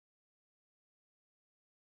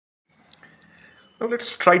Now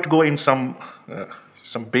let's try to go in some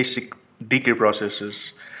basic decay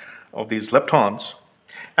processes of these leptons.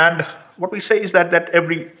 And what we say is that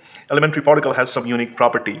every elementary particle has some unique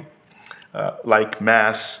property, like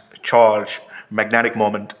mass, charge, magnetic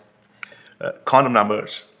moment, quantum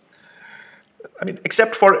numbers. I mean,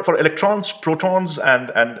 except for electrons, protons,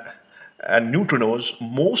 and neutrinos,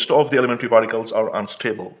 most of the elementary particles are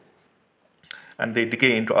unstable, and they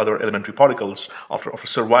decay into other elementary particles after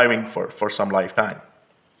surviving for some lifetime.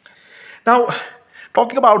 Now,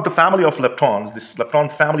 talking about the family of leptons, this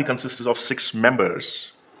lepton family consists of 6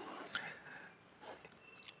 members: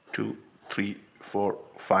 2, 3, 4,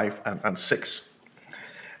 5, and 6.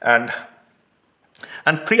 And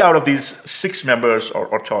 3 out of these 6 members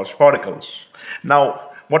are charged particles.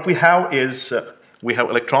 Now, what we have is we have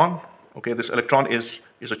electron. Okay, this electron is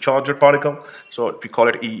a charged particle, so we call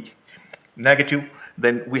it E negative.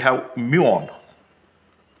 Then we have muon,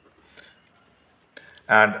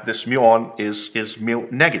 and this muon is mu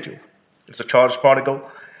negative. It's a charged particle.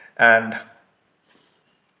 And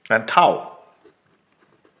tau.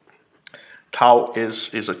 Tau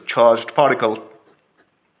is a charged particle,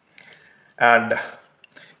 and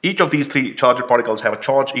each of these 3 charged particles have a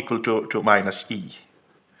charge equal to minus E.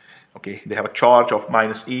 Okay, they have a charge of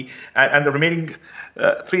minus E, and the remaining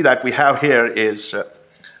 3 that we have here is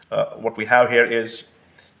what we have here is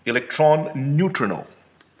electron neutrino.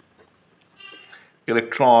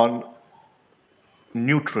 Electron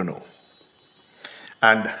neutrino,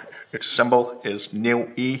 and its symbol is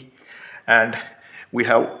nu E, and we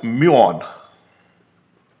have muon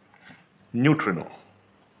neutrino,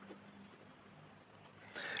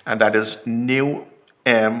 and that is nu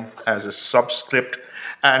M as a subscript,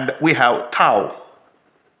 and we have tau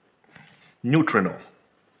neutrino,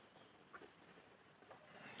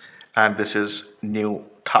 and this is nu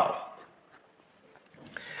tau.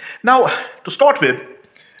 Now, to start with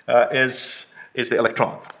is the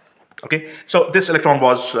electron. Okay, so this electron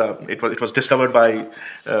was it was discovered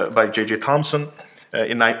by J.J. Thomson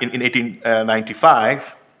in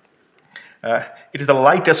 1895. It is the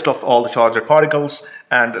lightest of all the charged particles,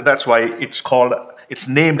 and that's why it's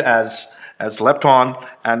named as lepton,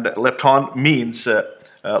 and lepton means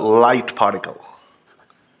light particle.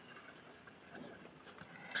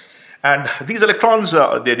 And these electrons,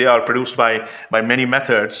 they are produced by many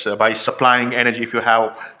methods, by supplying energy. If you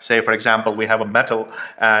have, say, for example, we have a metal,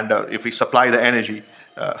 and if we supply the energy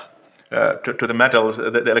to the metals,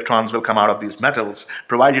 the electrons will come out of these metals,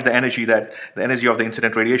 provided the energy of the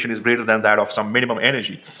incident radiation is greater than that of some minimum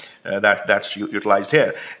energy that's utilized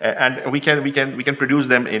here. And we can produce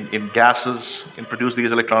them in gases. We can produce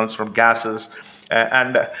these electrons from gases,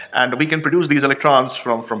 and we can produce these electrons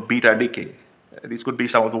from beta decay. These could be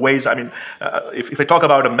some of the ways. I mean, if I talk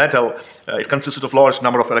about a metal, it consists of large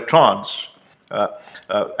number of electrons,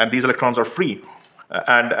 and these electrons are free.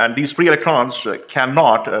 And these free electrons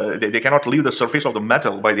cannot leave the surface of the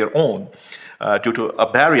metal by their own due to a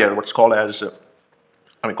barrier, what's called as,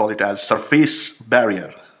 call it as surface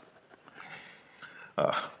barrier.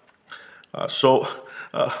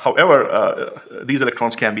 However, these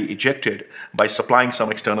electrons can be ejected by supplying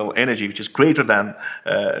some external energy, which is greater than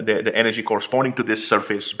the energy corresponding to this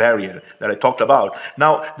surface barrier that I talked about.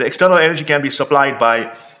 Now, the external energy can be supplied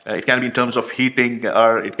by, it can be in terms of heating,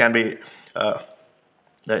 or it can be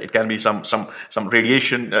some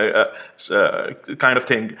radiation kind of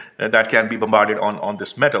thing that can be bombarded on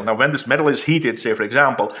this metal. Now, when this metal is heated, say for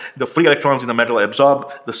example, the free electrons in the metal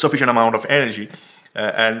absorb the sufficient amount of energy,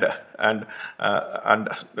 and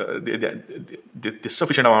the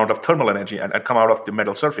sufficient amount of thermal energy, and come out of the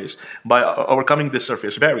metal surface by overcoming this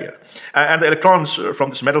surface barrier. And the electrons from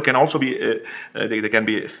this metal can also be they can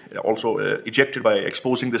be also ejected by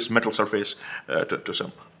exposing this metal surface to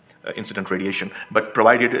some incident radiation, but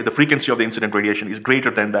provided the frequency of the incident radiation is greater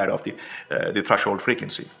than that of the threshold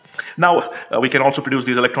frequency. Now, we can also produce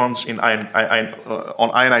these electrons on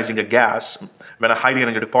ionizing a gas. When a highly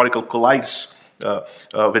energetic particle collides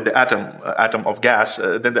with the atom of gas,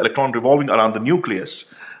 then the electron revolving around the nucleus,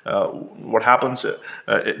 what happens?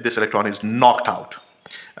 This electron is knocked out,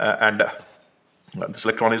 and this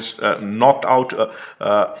electron is knocked out.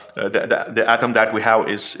 The atom that we have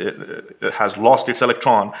has lost its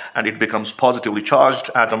electron, and it becomes positively charged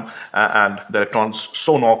atom, and the electrons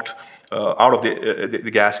so knocked out of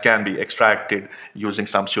the gas can be extracted using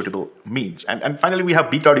some suitable means. And finally, we have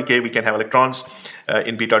beta decay. We can have electrons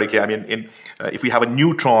in beta decay. I mean, if we have a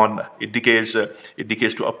neutron, it decays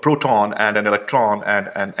to a proton and an electron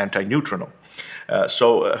and an antineutrino.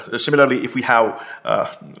 Similarly, if we have,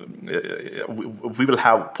 we will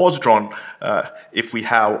have positron if we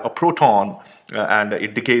have a proton, and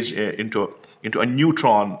it decays into a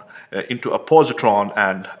neutron, into a positron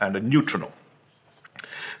and a neutrino.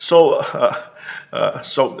 So,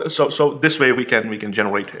 so this way we can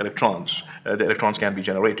generate electrons. The electrons can be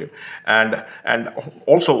generated, and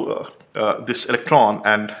also this electron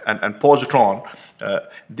and positron,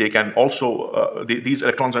 they can also these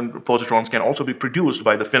electrons and positrons can also be produced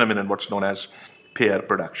by the phenomenon what's known as pair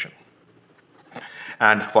production.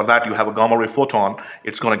 And for that you have a gamma ray photon.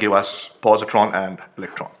 It's going to give us positron and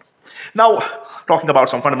electron. Now, talking about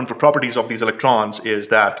some fundamental properties of these electrons is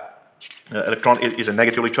that electron is a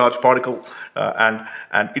negatively charged particle, and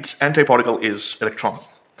its antiparticle is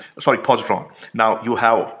positron. Now you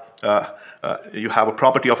have a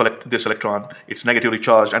property of this electron. It's negatively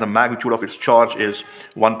charged, and the magnitude of its charge is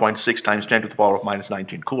 1.6 times 10 to the power of minus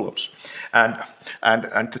 19 coulombs. And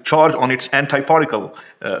the charge on its antiparticle,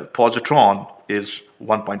 positron, is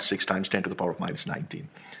 1.6 times 10 to the power of minus 19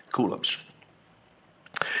 coulombs.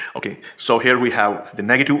 Okay, so here we have the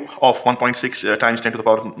negative of 1.6 times 10 to the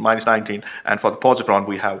power of minus 19, and for the positron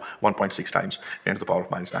we have 1.6 times 10 to the power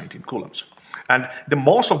of minus 19 coulombs. And the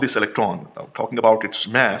mass of this electron, talking about its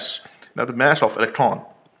mass, now the mass of electron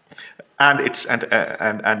and its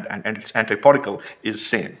antiparticle is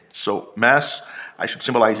same. So mass, I should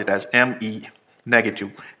symbolize it as Me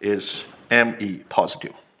negative is Me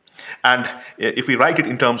positive. And if we write it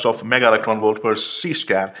in terms of mega electron volt per c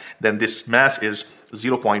square, then this mass is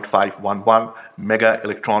 0.511 mega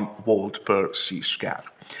electron volt per c square.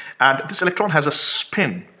 And this electron has a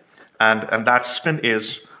spin, and that spin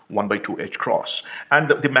is 1 by 2 h cross. And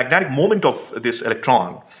the magnetic moment of this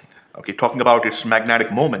electron, okay, talking about its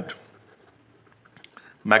magnetic moment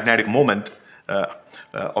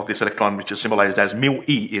of this electron, which is symbolized as mu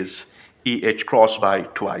e, is EH cross by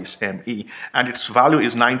twice ME, and its value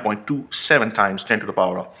is 9.27 times 10 to the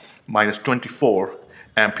power of minus 24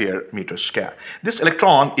 ampere meter square. This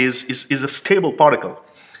electron is a stable particle.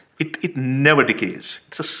 It never decays.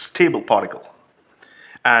 It's a stable particle.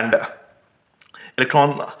 And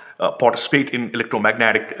electron participate in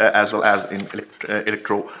electromagnetic as well as in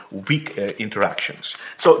electroweak interactions.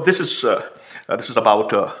 So this is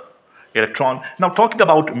about electron. Now, talking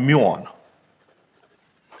about muon.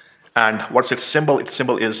 And what's its symbol? Its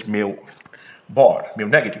symbol is mu bar, mu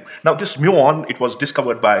negative. Now this muon, it was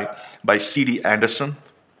discovered by C.D. Anderson,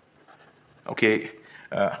 okay,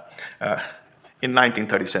 in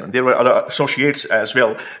 1937. There were other associates as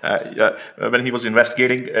well when he was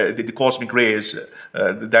investigating the cosmic rays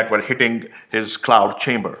that were hitting his cloud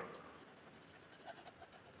chamber.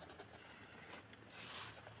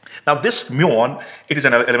 Now this muon, it is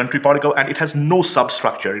an elementary particle and it has no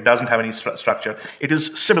substructure. It doesn't have any structure. It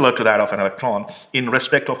is similar to that of an electron in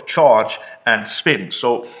respect of charge and spin.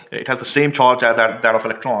 So it has the same charge as that of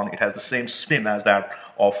electron. It has the same spin as that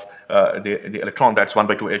of the electron. That's 1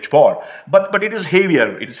 by 2 h bar. But it is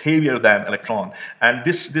heavier. It is heavier than electron. And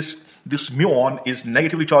this muon is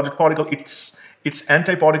negatively charged particle. Its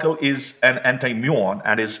antiparticle is an anti-muon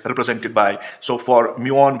and is represented by, so for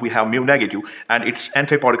muon we have mu negative and its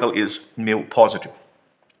antiparticle is mu positive.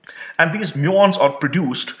 And these muons are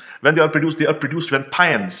produced, when they are produced when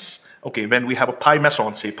pions, okay, when we have a pi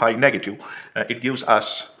meson, say pi negative, it gives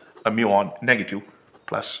us a muon negative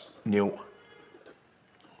plus nu.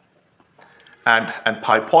 And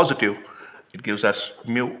pi positive, it gives us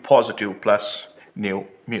mu positive plus nu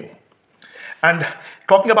mu. And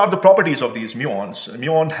talking about the properties of these muons,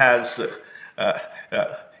 muon has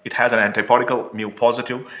it has an antiparticle mu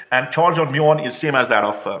positive, and charge on muon is same as that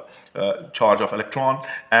of charge of electron,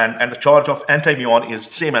 and the charge of anti-muon is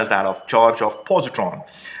same as that of charge of positron,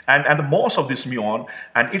 and the mass of this muon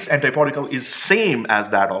and its antiparticle is same as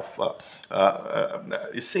that of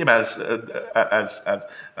its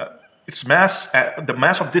mass. The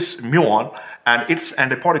mass of this muon and its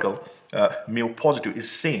antiparticle mu positive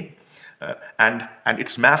is same. And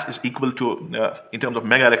its mass is equal to, in terms of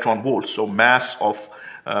mega electron volts, so mass of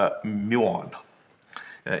muon,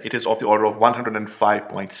 it is of the order of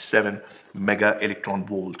 105.7 mega electron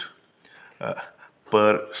volt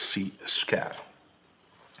per c square,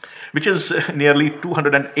 which is nearly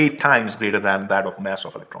 208 times greater than that of mass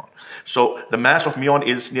of electron. So the mass of muon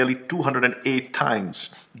is nearly 208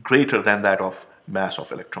 times greater than that of mass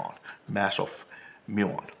of electron, mass of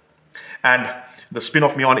muon. And the spin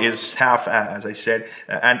of muon is half, as I said,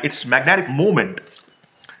 and its magnetic moment,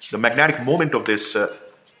 the magnetic moment of this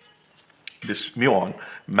this muon,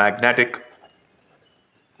 magnetic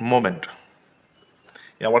moment.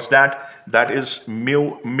 Yeah, what's that? That is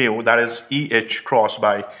mu, that is EH cross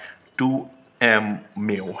by 2m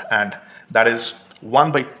mu, and that is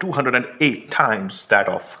 1 by 208 times that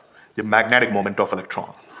of the magnetic moment of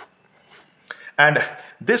electron. And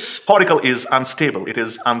this particle is unstable. It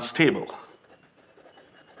is unstable.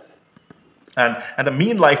 And the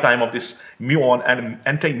mean lifetime of this muon and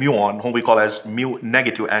anti-muon, whom we call as mu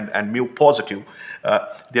negative and mu positive,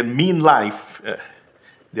 their mean life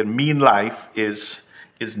is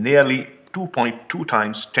nearly 2.2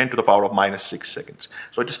 times 10 to the power of minus 6 seconds.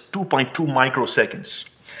 So it is 2.2 microseconds.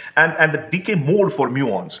 And the decay mode for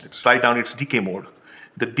muons, let's write down its decay mode.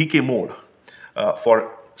 The decay mode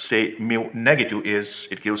for, say, mu negative is,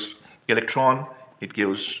 it gives electron, it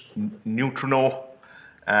gives neutrino,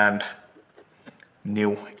 and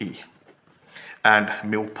nu E. And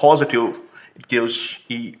mu positive, it gives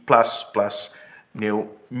E plus plus mu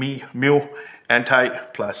anti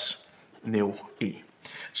plus nu E.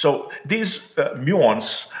 So these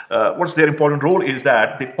muons, what's their important role is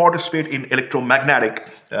that they participate in electromagnetic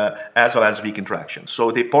as well as weak interactions.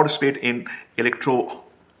 So they participate in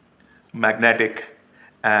electromagnetic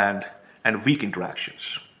and weak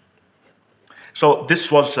interactions. So this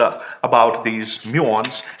was about these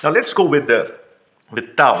muons. Now let's go with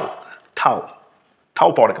tau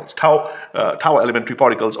particles, tau elementary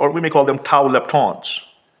particles, or we may call them tau leptons,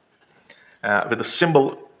 with the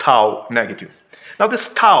symbol tau negative. Now this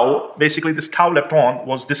tau, basically this tau lepton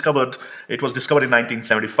was discovered, it was discovered in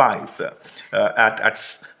 1975 at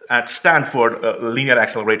Stanford Linear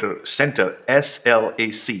Accelerator Center,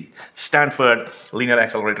 SLAC, Stanford Linear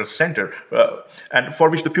Accelerator Center, and for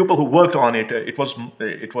which the people who worked on it, it was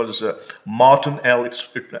Martin L.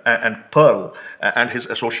 and Pearl and his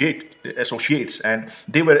associates, and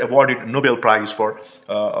they were awarded Nobel Prize for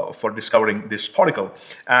discovering this particle.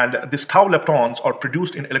 And these tau leptons are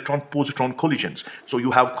produced in electron-positron collisions. So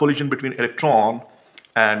you have collision between electron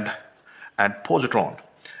and positron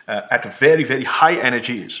at very, very high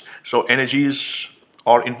energies. So energies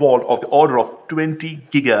are involved of the order of 20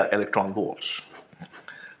 giga electron volts.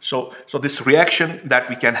 So this reaction that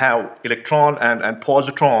we can have electron and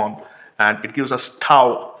positron, and it gives us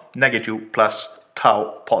tau negative plus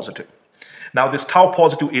tau positive. Now this tau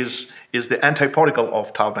positive is the antiparticle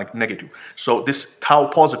of tau negative. So this tau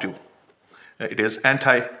positive, it is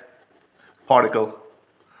antiparticle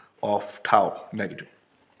of tau negative.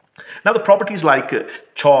 Now the properties like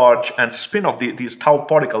charge and spin of these tau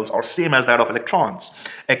particles are same as that of electrons,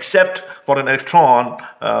 except for an electron,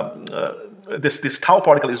 this tau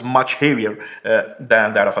particle is much heavier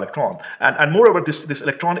than that of electron. And moreover, this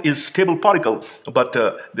electron is stable particle, but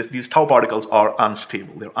these tau particles are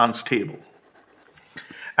unstable. They're unstable.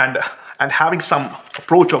 And having some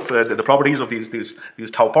approach of the properties of these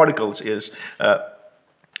tau particles is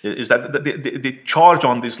that the charge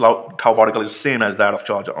on this tau particle is same as that of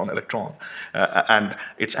charge on electron, and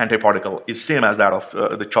its antiparticle is same as that of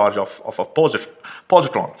the charge of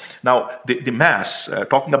positron. Now the mass,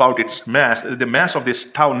 talking about its mass, the mass of this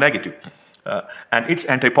tau negative and its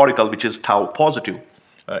antiparticle, which is tau positive,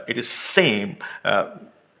 it is same.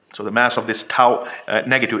 So the mass of this tau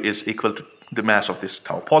negative is equal to the mass of this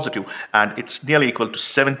tau positive, and it's nearly equal to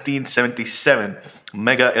 1777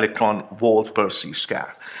 mega electron volt per c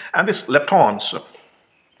square. And these leptons,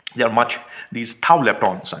 these tau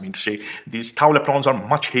leptons, I mean to say, these tau leptons are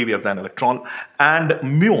much heavier than electron and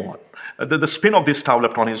muon. The spin of this tau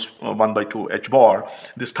lepton is 1/2 h bar.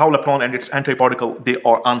 This tau lepton and its antiparticle, they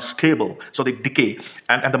are unstable, so they decay.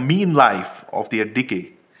 And the mean life of their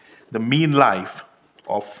decay,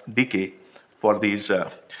 for these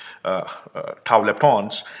tau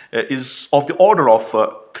leptons is of the order of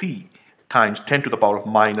 3 times 10 to the power of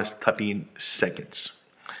minus 13 seconds.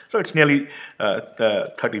 So it's nearly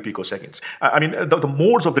 30 picoseconds. I mean, the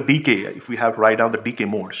modes of the decay, if we have to write down the decay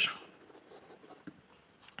modes,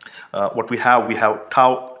 what we have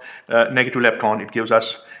tau negative lepton, it gives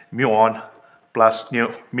us muon plus mu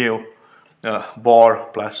bar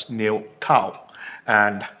plus nu tau,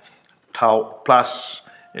 and tau plus,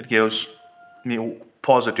 it gives mu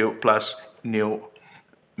positive plus nu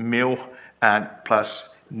mu and plus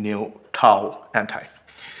nu tau anti.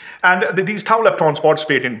 And these tau leptons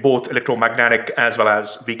participate in both electromagnetic as well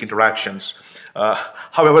as weak interactions.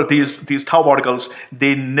 However, these tau particles,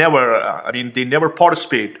 they never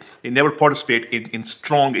participate in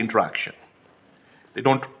strong interaction. They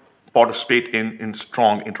don't participate in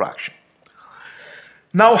strong interaction.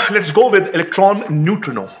 Now let's go with electron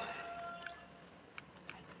neutrino.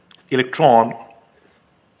 Electron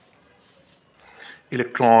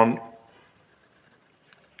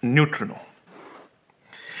neutrino.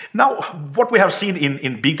 Now, what we have seen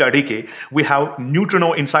in beta decay, we have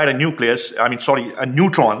neutrino inside a nucleus, a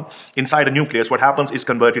neutron inside a nucleus. What happens is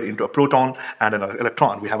converted into a proton and an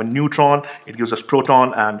electron. We have a neutron, it gives us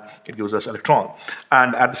proton, and it gives us electron.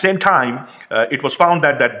 And at the same time, it was found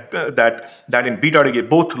that in beta decay,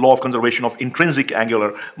 both law of conservation of intrinsic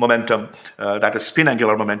angular momentum, that is spin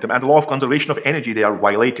angular momentum, and the law of conservation of energy, they are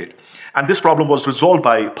violated. And this problem was resolved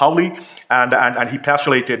by Pauli, and he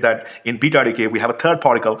postulated that in beta decay we have a third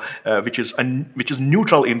particle which is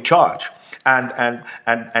neutral in charge, and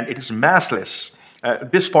it is massless.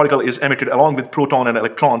 This particle is emitted along with proton and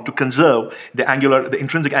electron to conserve the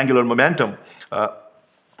intrinsic angular momentum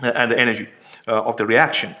and the energy of the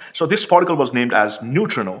reaction. So this particle was named as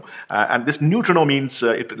neutrino, and this neutrino means,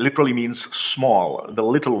 it literally means small, the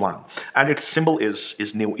little one, and its symbol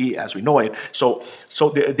is nu e as we know it. So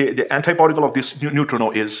the antiparticle of this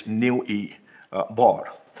neutrino is nu e bar.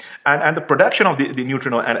 And the production of the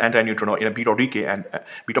neutrino and antineutrino in a beta decay and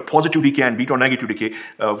beta positive decay and beta negative decay,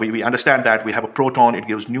 we understand that we have a proton, it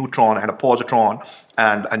gives neutron and a positron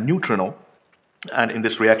and a neutrino. And in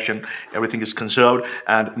this reaction, everything is conserved,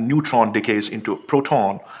 and neutron decays into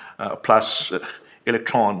proton plus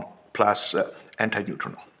electron plus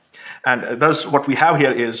antineutrino. And thus, what we have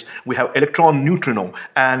here is we have electron neutrino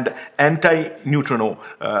and anti-neutrino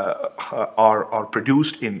are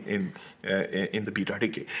produced in the beta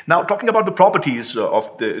decay. Now, talking about the properties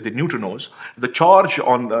of the neutrinos, the charge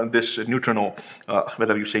on this neutrino,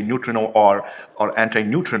 whether you say neutrino or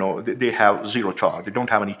anti-neutrino, they have zero charge. They don't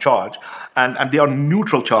have any charge, and they are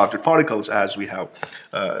neutral charged particles, as we have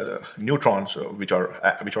neutrons which are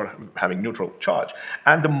having neutral charge.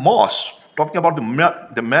 And the mass, talking about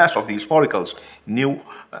the mass of these particles, nu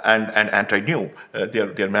and anti-nu,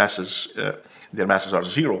 their masses are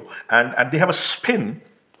zero, and they have a spin.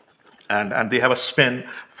 And they have a spin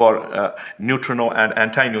for neutrino and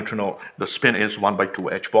antineutrino. The spin is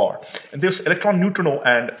 1/2 h bar. And this electron neutrino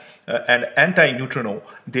and antineutrino,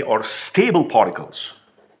 they are stable particles.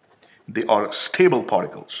 They are stable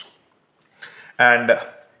particles. And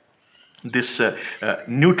this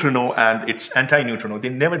neutrino and its antineutrino, they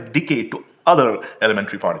never decay to other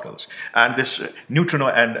elementary particles. And this neutrino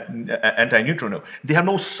and antineutrino, they have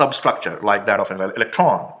no substructure like that of an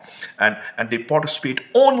electron. And they participate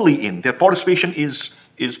only in, their participation is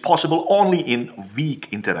possible only in weak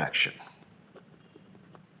interaction.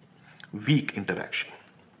 Weak interaction.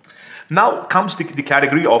 Now comes the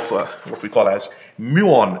category of what we call as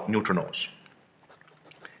muon neutrinos.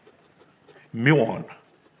 Muon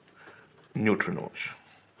neutrinos.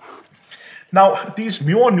 Now, these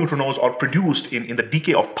muon neutrinos are produced in the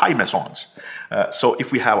decay of pi mesons. So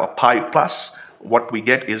if we have a pi plus, what we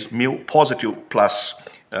get is mu positive plus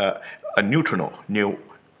a neutrino, mu.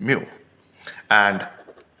 And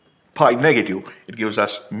pi negative, it gives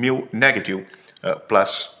us mu negative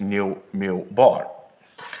plus mu bar.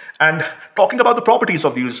 And talking about the properties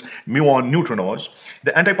of these muon neutrinos,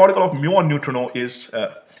 the antiparticle of muon neutrino is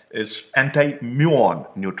anti-muon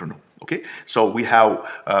neutrino. Okay, so we have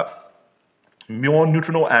muon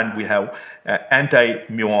neutrino and we have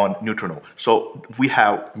anti-muon neutrino. So we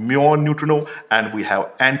have muon neutrino and we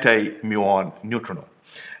have anti-muon neutrino.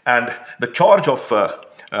 And the charge of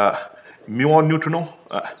muon neutrino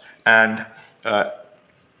and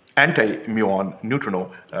anti-muon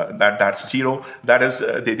neutrino, that's zero. That is,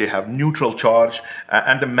 they have neutral charge,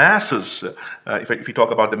 and the masses. If you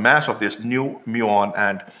talk about the mass of this new muon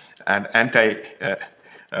and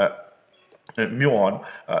anti-muon,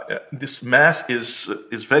 this mass is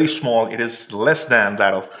very small. It is less than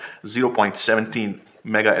that of 0.17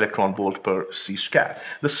 mega electron volt per c scat.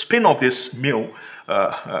 The spin of this mu,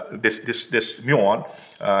 this muon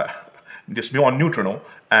neutrino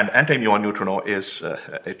and anti-muon neutrino is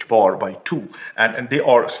h bar by 2, and they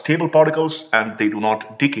are stable particles and they do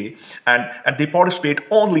not decay, and they participate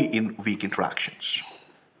only in weak interactions.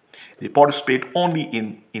 They participate only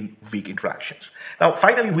in weak interactions. Now,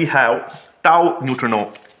 finally, we have tau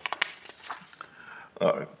neutrino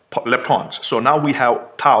leptons. So now we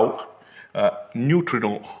have tau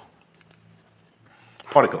neutrino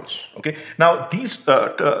particles. Okay. Now these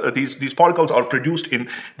particles are produced in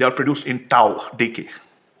tau decay,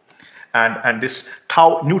 and this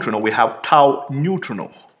tau neutrino, we have tau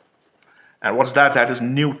neutrino. And what's that? That is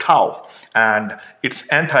nu tau, and its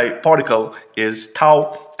anti-particle is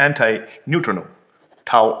tau anti-neutrino.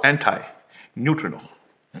 Tau anti-neutrino.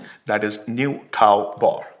 That is nu tau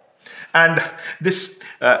bar. And this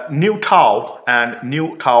nu tau and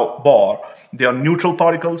nu tau bar, they are neutral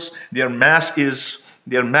particles. Their mass is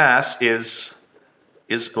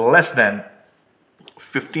less than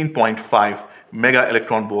 15.5 mega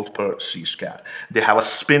electron volt per c square. They have a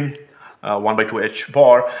spin 1 by 2 h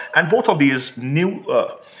bar, and both of these new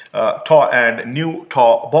tau and new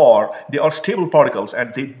tau bar, they are stable particles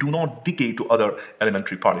and they do not decay to other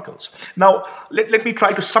elementary particles. Now let me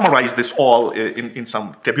try to summarize this all in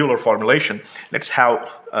some tabular formulation. Let's have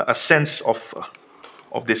a sense of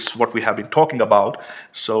this, what we have been talking about.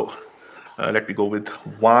 So let me go with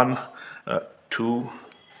 1, 2,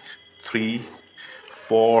 3,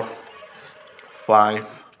 4, 5,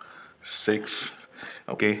 6.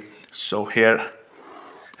 Okay, so here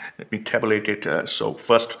let me tabulate it. So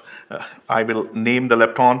first I will name the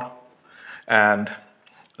lepton and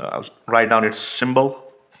write down its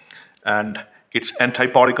symbol and its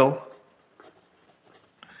antiparticle,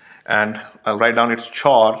 and I'll write down its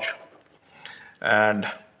charge and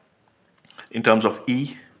in terms of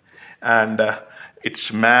E, and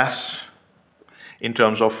its mass in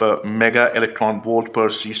terms of mega electron volt per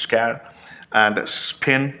c square, and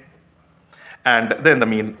spin, and then the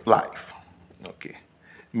mean life. Okay,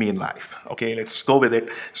 mean life. Okay, let's go with it.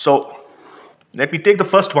 So let me take the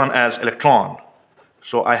first one as electron.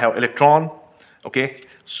 So I have electron. Okay,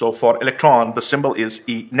 so for electron the symbol is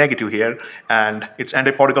E negative here, and its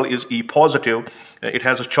antiparticle is E positive. It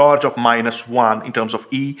has a charge of -1 in terms of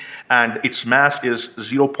E, and its mass is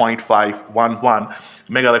 0.511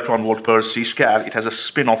 mega electron volt per c square. It has a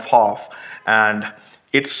spin of half, and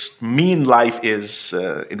its mean life is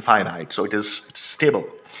infinite, so it's stable.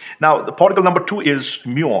 Now the particle number 2 is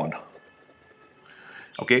muon.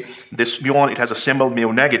 Okay, this muon, it has a symbol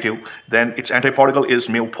mu negative, then its antiparticle is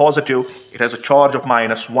mu positive, it has a charge of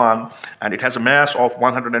 -1, and it has a mass of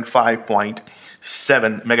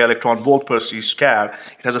 105.7 mega electron volt per c square.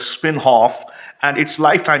 It has a spin half, and its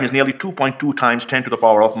lifetime is nearly 2.2 times 10 to the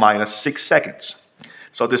power of -6 seconds.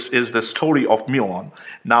 So this is the story of muon.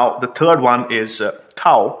 Now the third one is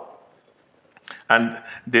tau. And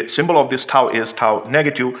the symbol of this tau is tau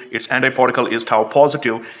negative. Its antiparticle is tau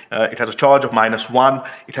positive. It has a charge of -1.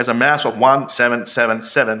 It has a mass of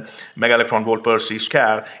 1777 mega electron volt per c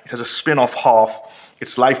square. It has a spin of half.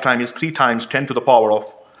 Its lifetime is 3 times 10 to the power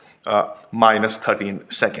of -13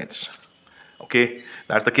 seconds. Okay,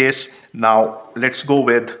 that's the case. Now let's go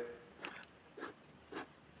with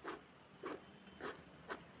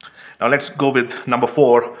number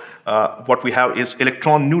 4. What we have is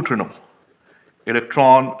electron neutrino.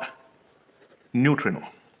 Electron neutrino.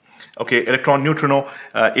 Okay, electron neutrino,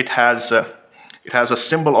 it has a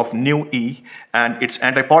symbol of nu E, and its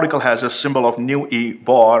antiparticle has a symbol of nu E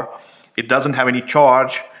bar. It doesn't have any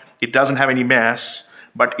charge, it doesn't have any mass,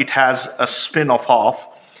 but it has a spin of half,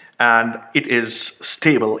 and it is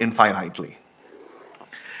stable infinitely.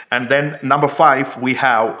 And then number 5, we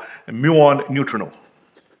have muon neutrino.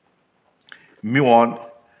 Muon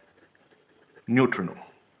neutrino.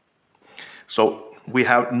 So we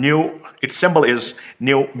have its symbol is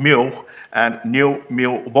nu mu, and nu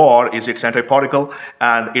mu bar is its antiparticle,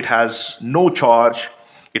 and it has no charge.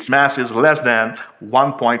 Its mass is less than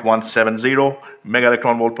 1.170 mega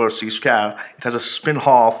electron volt per c square. It has a spin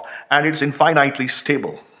half, and it's infinitely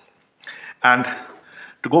stable. And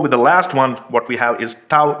to go with the last one, what we have is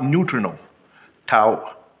tau neutrino. Tau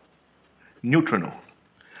neutrino.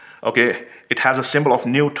 Okay, it has a symbol of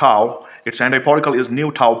nu tau. Its antiparticle is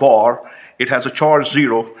nu tau bar. It has a charge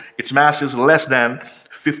 0. Its mass is less than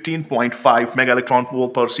 15.5 mega electron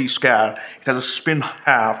volt per c square. It has a spin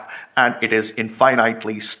half, and it is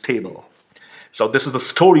infinitely stable. So this is the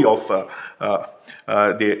story of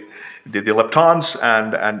the leptons,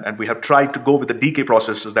 and we have tried to go with the decay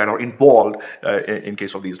processes that are involved in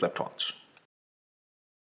case of these leptons.